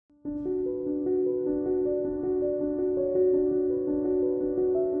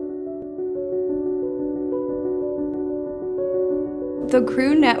The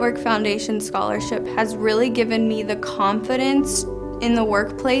Crew Network Foundation Scholarship has really given me the confidence in the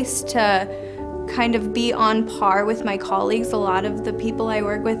workplace to kind of be on par with my colleagues. A lot of the people I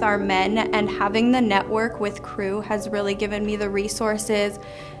work with are men, and having the network with Crew has really given me the resources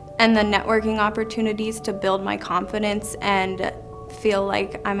and the networking opportunities to build my confidence and feel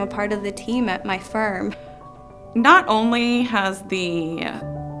like I'm a part of the team at my firm. Not only has the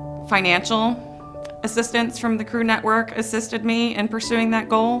financial assistance from the Crew Network assisted me in pursuing that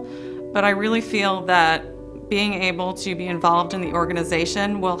goal, but I really feel that being able to be involved in the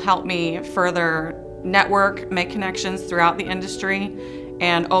organization will help me further network, make connections throughout the industry,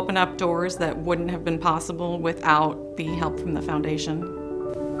 and open up doors that wouldn't have been possible without the help from the foundation.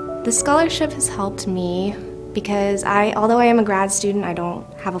 The scholarship has helped me because although I am a grad student, I don't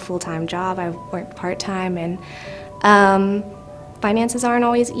have a full-time job. I work part-time, and finances aren't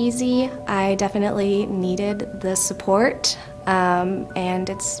always easy. I definitely needed the support, and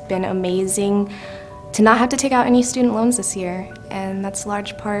it's been amazing to not have to take out any student loans this year, and that's a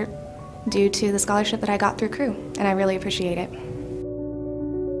large part due to the scholarship that I got through Crew, and I really appreciate it.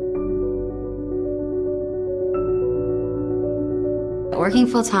 Working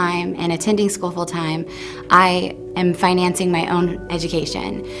full-time and attending school full-time, I am financing my own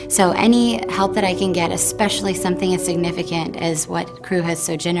education. So any help that I can get, especially something as significant as what Crew has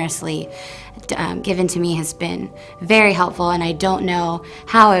so generously given to me, has been very helpful, and I don't know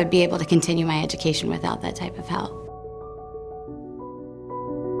how I would be able to continue my education without that type of help.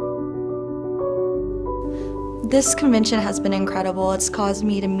 This convention has been incredible. It's caused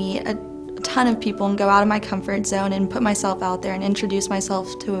me to meet a ton of people and go out of my comfort zone and put myself out there and introduce myself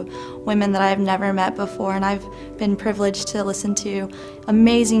to women that I've never met before, and I've been privileged to listen to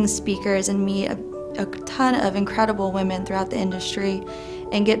amazing speakers and meet a ton of incredible women throughout the industry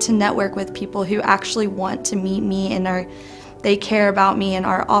and get to network with people who actually want to meet me and they care about me and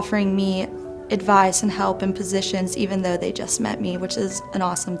are offering me advice and help and positions even though they just met me, which is an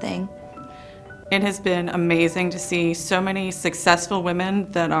awesome thing. It has been amazing to see so many successful women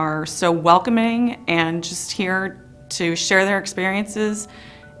that are so welcoming and just here to share their experiences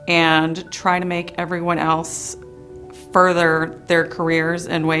and try to make everyone else further their careers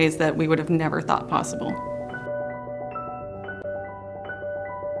in ways that we would have never thought possible.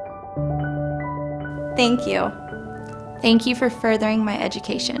 Thank you. Thank you for furthering my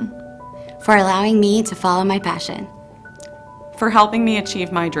education. For allowing me to follow my passion. For helping me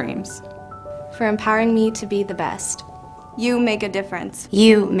achieve my dreams. For empowering me to be the best. You make a difference.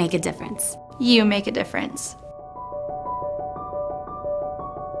 You make a difference. You make a difference.